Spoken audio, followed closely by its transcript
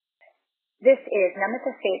This is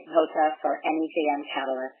Namita Vota for NEJM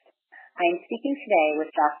Catalyst. I am speaking today with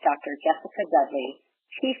Dr. Jessica Dudley,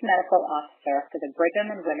 Chief Medical Officer for the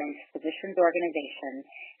Brigham and Women's Physicians Organization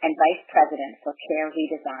and Vice President for Care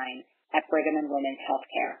Redesign at Brigham and Women's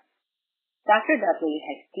Healthcare. Dr. Dudley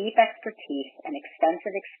has deep expertise and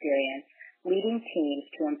extensive experience leading teams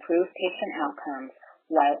to improve patient outcomes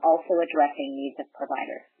while also addressing needs of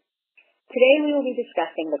providers. Today we will be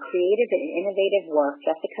discussing the creative and innovative work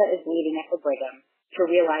Jessica is leading at the Brigham to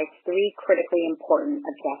realize three critically important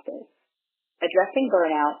objectives: addressing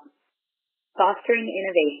burnout, fostering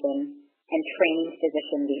innovation, and training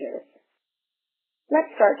physician leaders.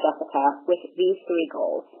 Let's start, Jessica, with these three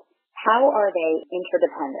goals. How are they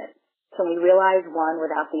interdependent? Can we realize one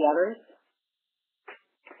without the others?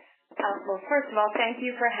 Well, first of all, thank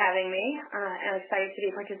you for having me. I'm excited to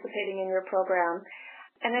be participating in your program.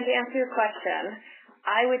 And then to answer your question,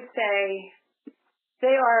 I would say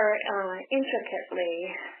they are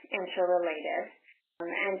intricately interrelated.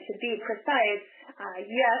 And to be precise,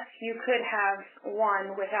 yes, you could have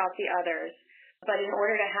one without the others. But in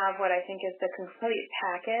order to have what I think is the complete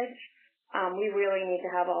package, we really need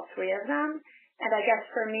to have all three of them. And I guess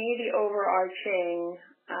for me, the overarching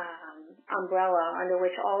umbrella under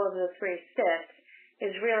which all of the three sit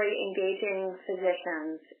is really engaging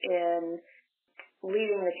physicians in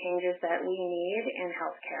leading the changes that we need in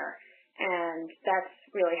healthcare. And that's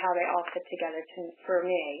really how they all fit together for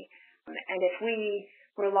me. And if we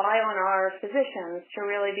rely on our physicians to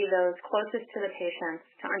really be those closest to the patients,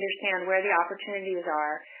 to understand where the opportunities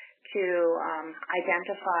are, to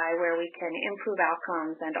identify where we can improve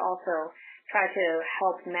outcomes and also try to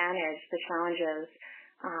help manage the challenges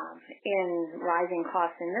in rising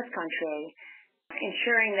costs in this country,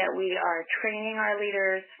 ensuring that we are training our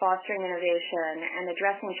leaders, fostering innovation, and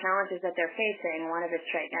addressing challenges that they're facing, one of which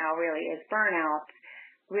right now really is burnout,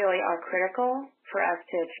 really are critical for us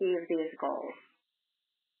to achieve these goals.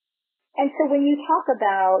 And so when you talk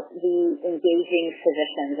about the engaging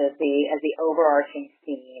physicians as the overarching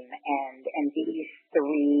theme and these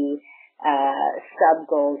three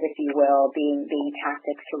sub-goals, if you will, being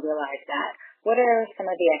tactics to realize that, what are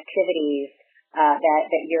some of the activities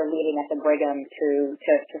that you're leading at the Brigham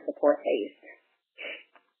to support these?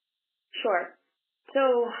 Sure. So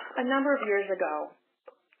a number of years ago,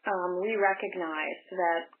 we recognized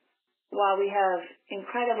that while we have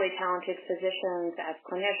incredibly talented physicians as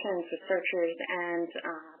clinicians, researchers, and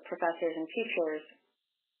professors and teachers,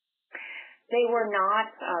 they were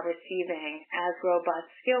not receiving as robust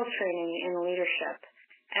skill training in leadership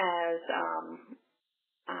as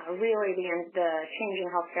really the changing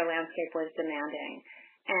healthcare landscape was demanding.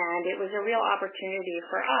 And it was a real opportunity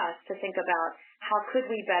for us to think about how could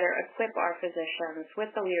we better equip our physicians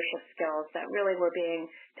with the leadership skills that really were being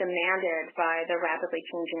demanded by the rapidly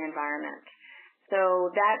changing environment.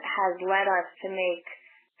 So that has led us to make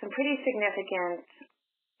some pretty significant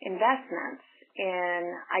investments in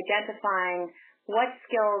identifying what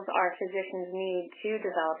skills our physicians need to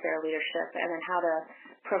develop their leadership and then how to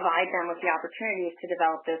provide them with the opportunities to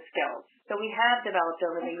develop those skills. So we have developed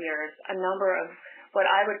over the years a number of what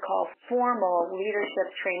I would call formal leadership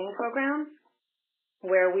training programs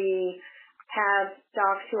where we have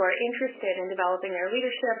docs who are interested in developing their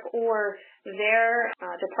leadership or their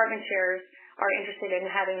department chairs are interested in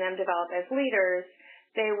having them develop as leaders.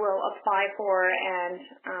 They will apply for and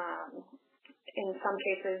in some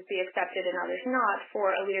cases be accepted and others not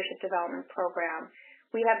for a leadership development program.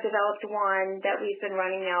 We have developed one that we've been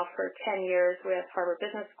running now for 10 years with Harvard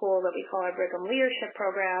Business School that we call our Brigham Leadership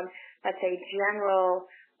Program. That's a general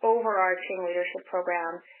overarching leadership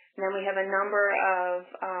program. And then we have a number of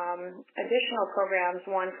additional programs,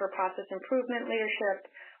 one for process improvement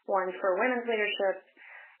leadership, one for women's leadership.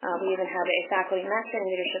 We even have a faculty mentoring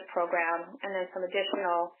leadership program, and then some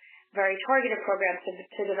additional very targeted programs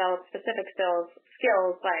to develop specific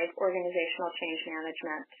skills like organizational change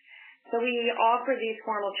management. So we offer these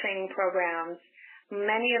formal training programs.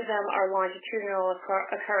 Many of them are longitudinal,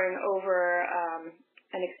 occurring over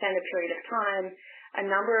an extended period of time. A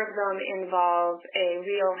number of them involve a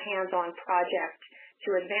real hands-on project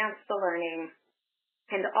to advance the learning.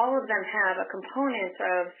 And all of them have a component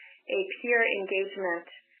of a peer engagement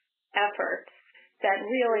effort that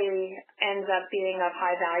really ends up being of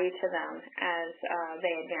high value to them as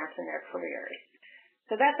they advance in their careers.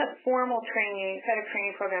 So that's a formal set of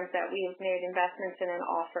training programs that we've made investments in and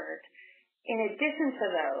offered. In addition to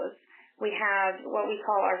those, we have what we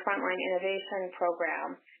call our Frontline Innovation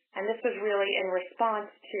Program, and this was really in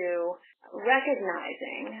response to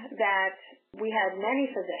recognizing that we had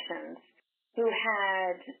many physicians who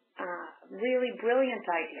had really brilliant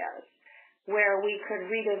ideas, where we could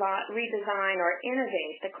redesign or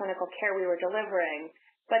innovate the clinical care we were delivering,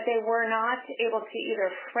 but they were not able to either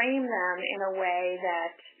frame them in a way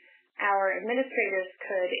that our administrators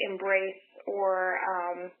could embrace or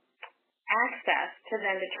access to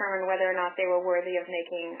then determine whether or not they were worthy of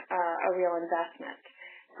making a real investment.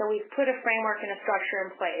 So we've put a framework and a structure in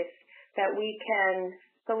place that we can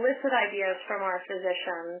solicit ideas from our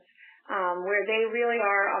physicians where they really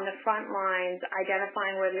are on the front lines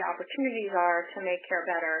identifying where the opportunities are to make care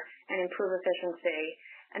better and improve efficiency,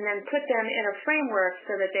 and then put them in a framework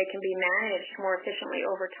so that they can be managed more efficiently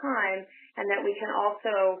over time, and that we can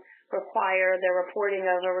also require the reporting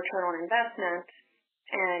of a return on investment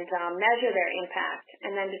and measure their impact,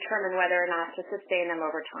 and then determine whether or not to sustain them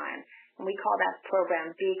over time. And we call that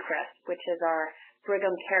program BCRISP, which is our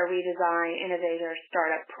Brigham Care Redesign Innovator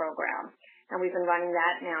Startup Program. And we've been running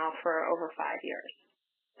that now for over 5 years.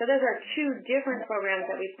 So those are two different programs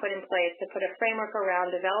that we've put in place to put a framework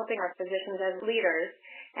around developing our physicians as leaders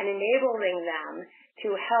and enabling them to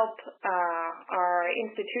help our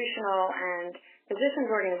institutional and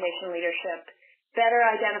physicians organization leadership better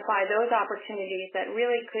identify those opportunities that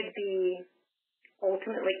really could be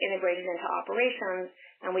ultimately integrated into operations,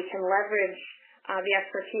 and we can leverage the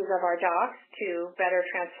expertise of our docs to better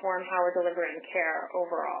transform how we're delivering care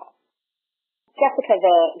overall. Jessica,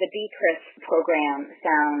 the BCRISP program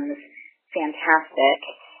sounds fantastic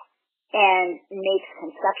and makes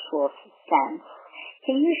conceptual sense.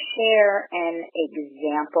 Can you share an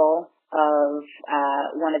example of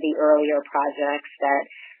one of the earlier projects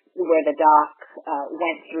where the doc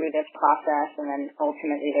went through this process and then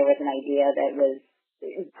ultimately there was an idea that was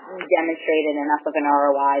demonstrated enough of an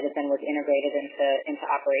ROI that then was integrated into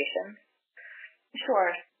operations? Sure.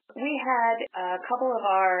 We had a couple of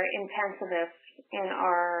our intensivists in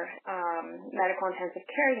our medical intensive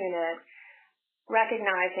care unit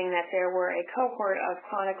recognizing that there were a cohort of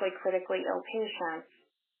chronically critically ill patients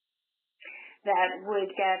that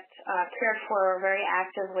would get cared for very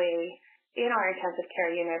actively in our intensive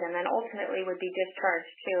care unit and then ultimately would be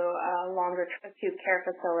discharged to a longer acute care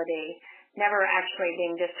facility, never actually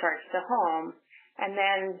being discharged to home. And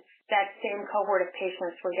then that same cohort of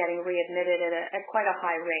patients were getting readmitted at quite a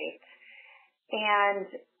high rate. And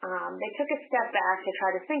they took a step back to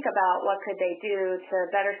try to think about what could they do to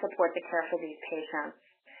better support the care for these patients.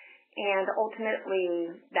 And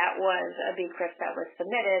ultimately, that was a BCRISP that was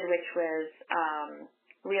submitted, which was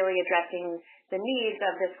really addressing the needs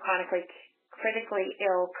of this critically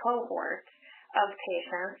ill cohort of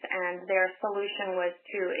patients. And their solution was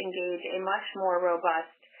to engage a much more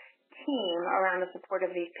robust team around the support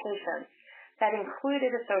of these patients. That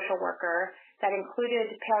included a social worker, that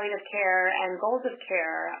included palliative care and goals of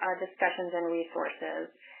care discussions and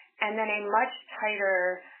resources, and then a much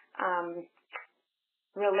tighter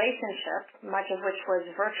relationship, much of which was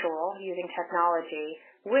virtual using technology,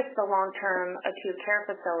 with the long-term acute care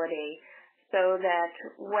facility so that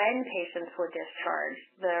when patients were discharged,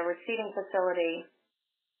 the receiving facility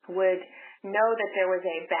would know that there was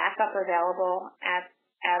a backup available at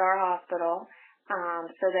our hospital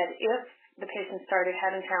so that if the patient started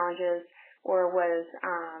having challenges or was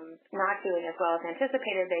not doing as well as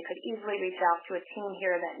anticipated, they could easily reach out to a team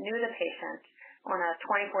here that knew the patient on a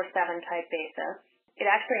 24/7 type basis. It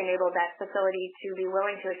actually enabled that facility to be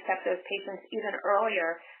willing to accept those patients even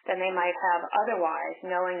earlier than they might have otherwise,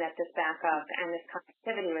 knowing that this backup and this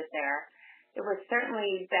connectivity was there. It was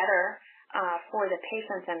certainly better for the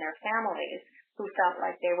patients and their families who felt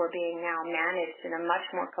like they were being now managed in a much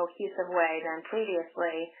more cohesive way than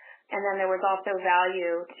previously. And then there was also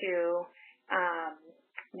value to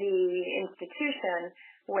the institution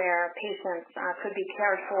where patients could be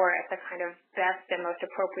cared for at the kind of best and most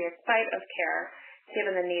appropriate site of care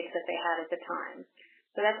given the needs that they had at the time.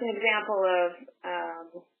 So that's an example of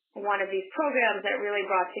one of these programs that really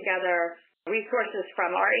brought together resources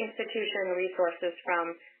from our institution, resources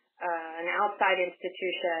from an outside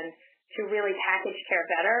institution to really package care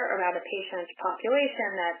better around a patient population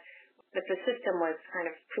that the system was kind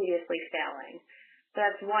of previously failing. So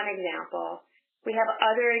that's one example. We have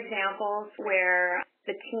other examples where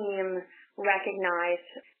the team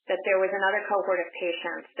recognized that there was another cohort of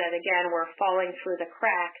patients that, again, were falling through the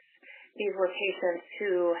cracks. These were patients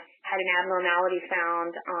who had an abnormality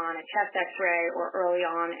found on a chest x-ray or early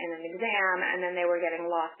on in an exam, and then they were getting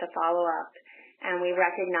lost to follow-up. And we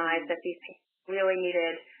recognized that these patients really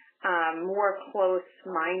needed more close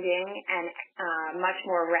minding and much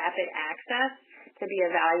more rapid access to be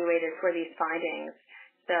evaluated for these findings.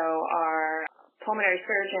 So our pulmonary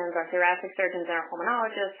surgeons, our thoracic surgeons, and our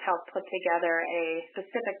pulmonologists helped put together a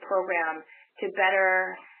specific program to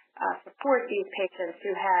better support these patients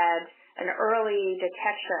who had an early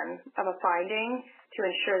detection of a finding to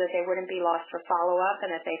ensure that they wouldn't be lost for follow-up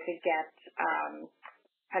and that they could get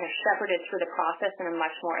kind of shepherded through the process in a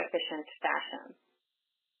much more efficient fashion.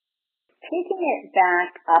 Taking it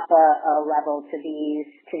back up a level to these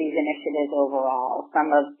initiatives overall,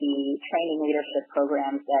 some of the training leadership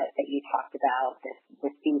programs that you talked about,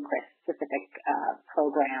 this BCRIS specific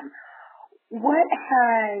program, what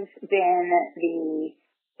has been the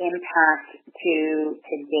impact to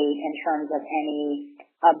date in terms of any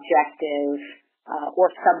objective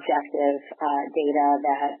or subjective data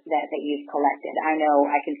that you've collected? I know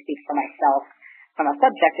I can speak for myself from a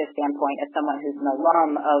subjective standpoint as someone who's an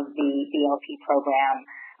alum of the BLP program,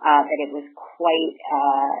 that it was quite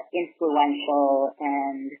influential,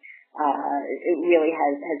 and it really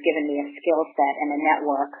has given me a skill set and a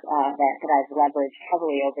network that I've leveraged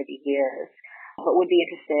heavily over the years. But would be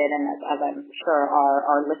interested, and as I'm sure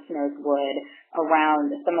our listeners would,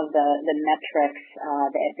 around some of the metrics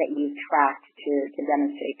that you've tracked to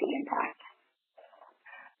demonstrate the impact.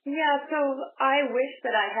 Yeah, so I wish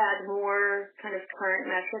that I had more kind of current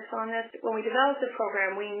metrics on this. When we developed the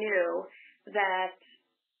program, we knew that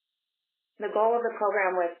the goal of the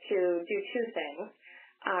program was to do two things,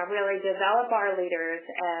 really develop our leaders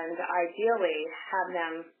and ideally have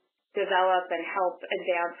them develop and help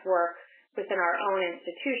advance work within our own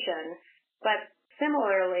institution. But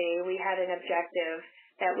similarly, we had an objective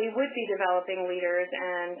that we would be developing leaders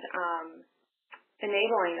and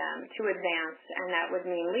enabling them to advance, and that would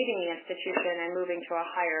mean leaving the institution and moving to a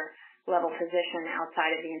higher level position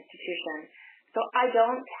outside of the institution. So I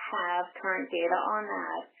don't have current data on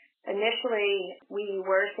that. Initially, we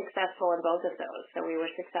were successful in both of those. So we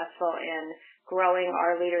were successful in growing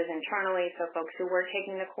our leaders internally, so folks who were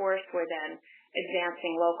taking the course were then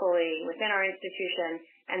advancing locally within our institution,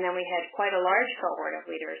 and then we had quite a large cohort of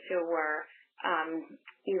leaders who were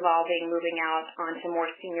evolving, moving out onto more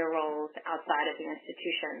senior roles outside of the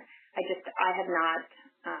institution. I have not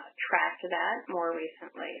tracked that more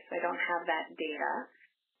recently, so I don't have that data.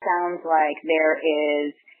 Sounds like there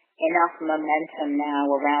is enough momentum now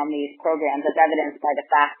around these programs, as evidenced by the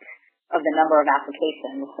fact of the number of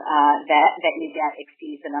applications that you get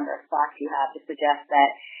exceeds the number of slots you have, to suggest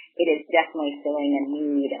that it is definitely filling a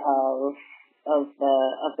need of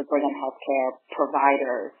the Brigham healthcare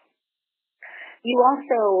providers. You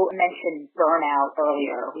also mentioned burnout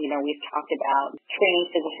earlier. You know, we've talked about training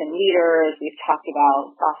physician leaders, we've talked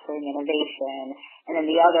about fostering innovation, and then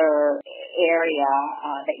the other area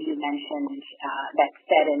that you mentioned that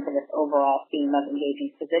fed into this overall theme of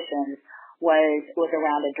engaging physicians was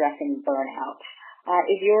around addressing burnout.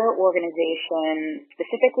 Is your organization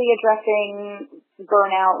specifically addressing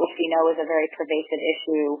burnout, which we know is a very pervasive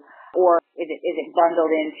issue, or is it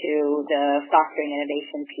bundled into the fostering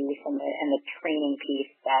innovation piece and the training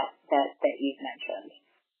piece that you've mentioned?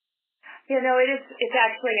 You know, it's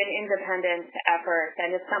actually an independent effort,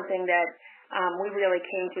 and it's something that we really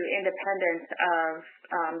came to independent of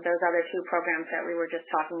those other two programs that we were just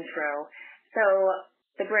talking through. So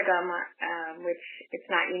the Brigham, which it's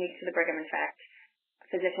not unique to the Brigham, in fact,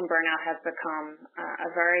 physician burnout has become a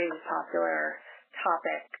very popular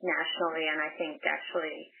topic nationally, and I think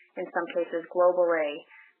actually in some cases globally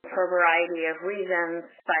for a variety of reasons,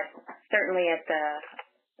 but certainly at the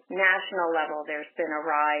national level there's been a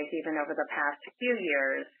rise even over the past few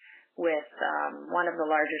years with one of the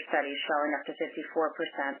larger studies showing up to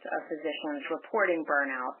 54% of physicians reporting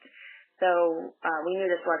burnout. So we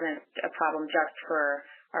knew this wasn't a problem just for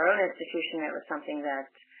our own institution. It was something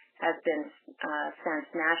that has been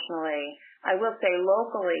sensed nationally. I will say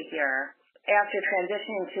locally here, after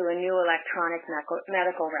transitioning to a new electronic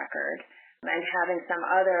medical record and having some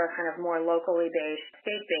other kind of more locally based,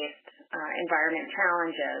 state-based environment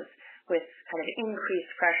challenges with kind of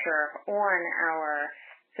increased pressure on our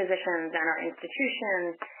physicians and our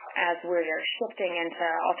institutions as we're shifting into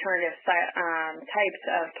alternative types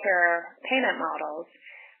of care payment models,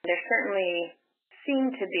 there certainly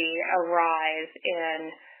seemed to be a rise in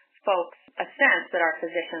folks, a sense that our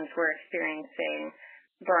physicians were experiencing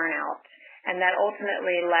burnout. And that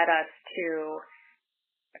ultimately led us to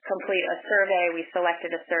complete a survey. We selected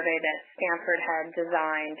a survey that Stanford had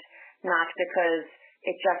designed, not because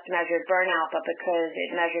it just measured burnout, but because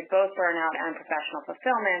it measured both burnout and professional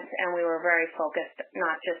fulfillment. And we were very focused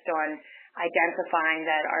not just on identifying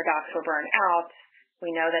that our docs were burned out. We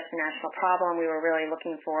know that's a national problem. We were really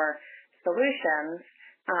looking for solutions,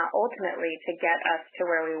 ultimately to get us to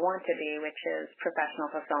where we want to be, which is professional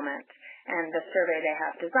fulfillment. And the survey they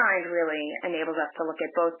have designed really enables us to look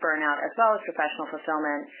at both burnout as well as professional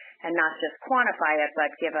fulfillment and not just quantify it,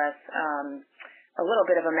 but give us a little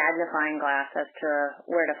bit of a magnifying glass as to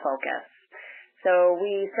where to focus. So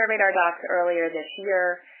we surveyed our docs earlier this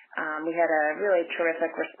year. We had a really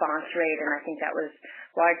terrific response rate, and I think that was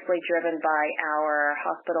largely driven by our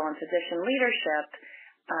hospital and physician leadership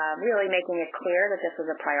really making it clear that this was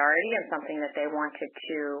a priority and something that they wanted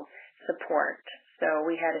to support. So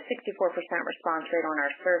we had a 64% response rate on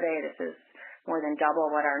our survey. This is more than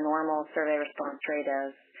double what our normal survey response rate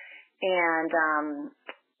is. And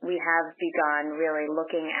we have begun really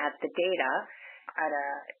looking at the data at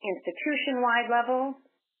an institution-wide level.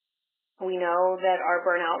 We know that our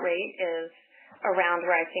burnout rate is around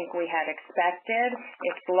where I think we had expected.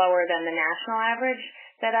 It's lower than the national average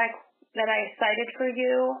that I cited for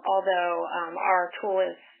you, although our tool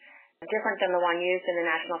is different than the one used in the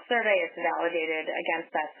national survey. It's validated against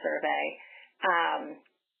that survey.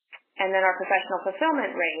 And then our professional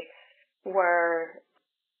fulfillment rates were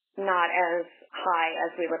not as high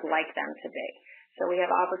as we would like them to be. So we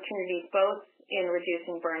have opportunities both in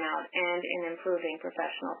reducing burnout and in improving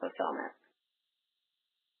professional fulfillment.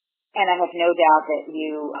 And I have no doubt that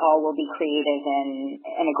you all will be creative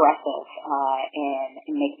and aggressive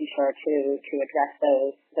in making sure to address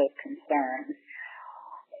those concerns.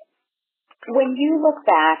 When you look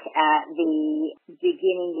back at the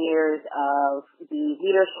beginning years of the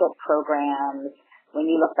leadership programs, when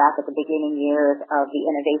you look back at the beginning years of the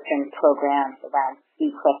innovation programs around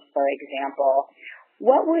C-CLIPS, for example,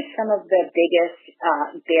 what were some of the biggest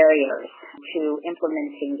barriers to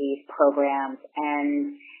implementing these programs,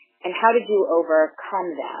 and how did you overcome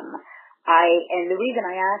them? And the reason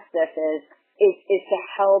I ask this is to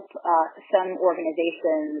help some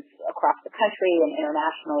organizations across the country and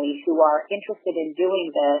internationally who are interested in doing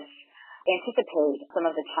this anticipate some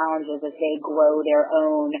of the challenges as they grow their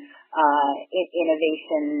own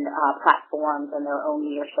innovation platforms and their own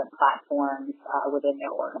leadership platforms within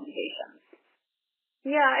their organizations.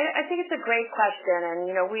 Yeah, I think it's a great question, and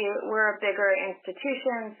we're a bigger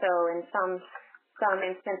institution, so in some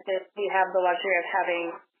instances we have the luxury of having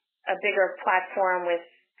a bigger platform with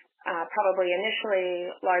probably initially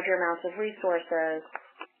larger amounts of resources.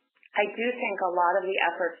 I do think a lot of the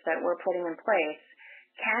efforts that we're putting in place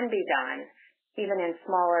can be done even in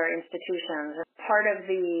smaller institutions. Part of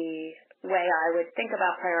the way I would think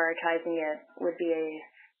about prioritizing it would be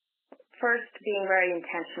first being very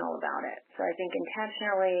intentional about it. So I think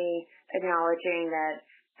intentionally acknowledging that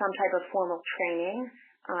some type of formal training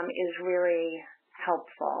is really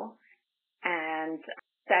helpful, and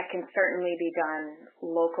that can certainly be done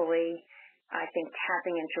locally. I think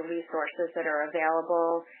tapping into resources that are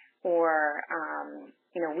available, or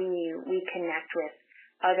we connect with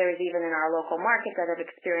others even in our local market that have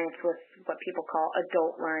experience with what people call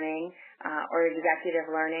adult learning or executive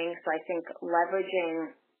learning. So I think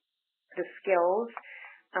leveraging the skills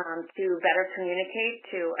to better communicate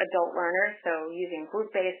to adult learners, so using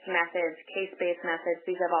group-based methods, case-based methods,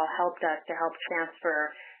 these have all helped us to help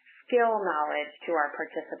transfer skill knowledge to our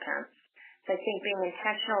participants. So I think being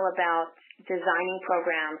intentional about designing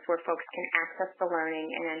programs where folks can access the learning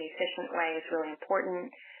in an efficient way is really important.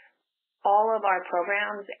 All of our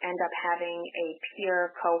programs end up having a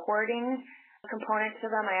peer cohorting component to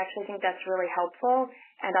them. I actually think that's really helpful.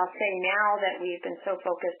 And I'll say now that we've been so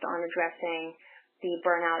focused on addressing the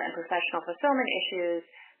burnout and professional fulfillment issues,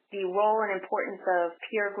 the role and importance of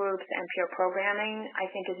peer groups and peer programming, I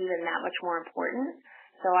think, is even that much more important.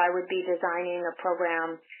 So I would be designing a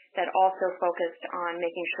program that also focused on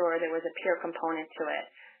making sure there was a peer component to it.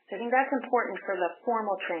 So I think that's important for the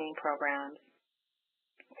formal training programs.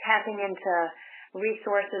 Tapping into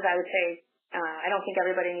resources, I would say, I don't think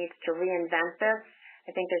everybody needs to reinvent this.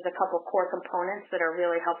 I think there's a couple core components that are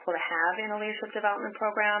really helpful to have in a leadership development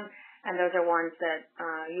program, and those are ones that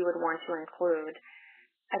you would want to include.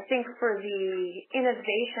 I think for the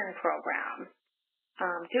innovation program,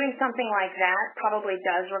 doing something like that probably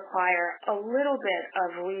does require a little bit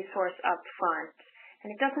of resource up front, and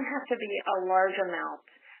it doesn't have to be a large amount.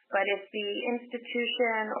 But if the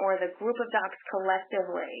institution or the group of docs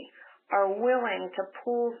collectively are willing to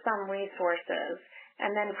pool some resources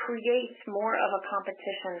and then create more of a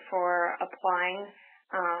competition for applying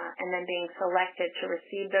and then being selected to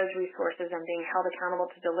receive those resources and being held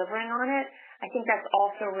accountable to delivering on it, I think that's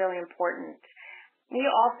also really important. We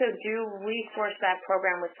also do resource that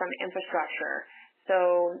program with some infrastructure.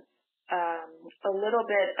 So a little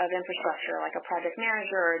bit of infrastructure, like a project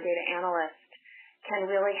manager or a data analyst, can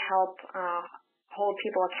really help hold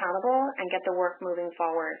people accountable and get the work moving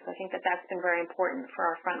forward. So I think that that's been very important for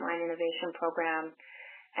our frontline innovation program.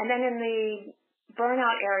 And then in the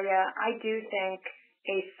burnout area, I do think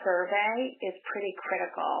a survey is pretty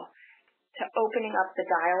critical. to opening up the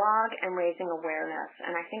dialogue and raising awareness.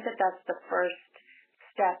 And I think that that's the first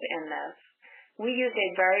step in this. We use a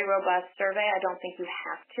very robust survey. I don't think you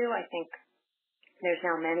have to. I think there's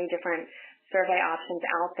now many different survey options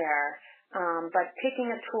out there. But picking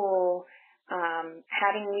a tool,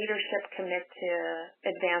 having leadership commit to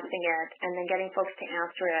advancing it, and then getting folks to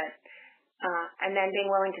answer it, and then being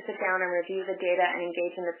willing to sit down and review the data and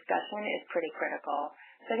engage in discussion is pretty critical.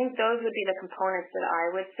 So I think those would be the components that I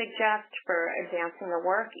would suggest for advancing the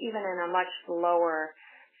work, even in a much lower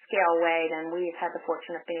scale way than we've had the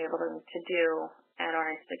fortune of being able to do at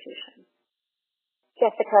our institution.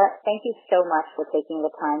 Jessica, thank you so much for taking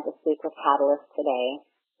the time to speak with Catalyst today.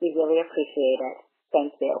 We really appreciate it.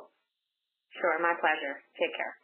 Thank you. Sure, my pleasure. Take care.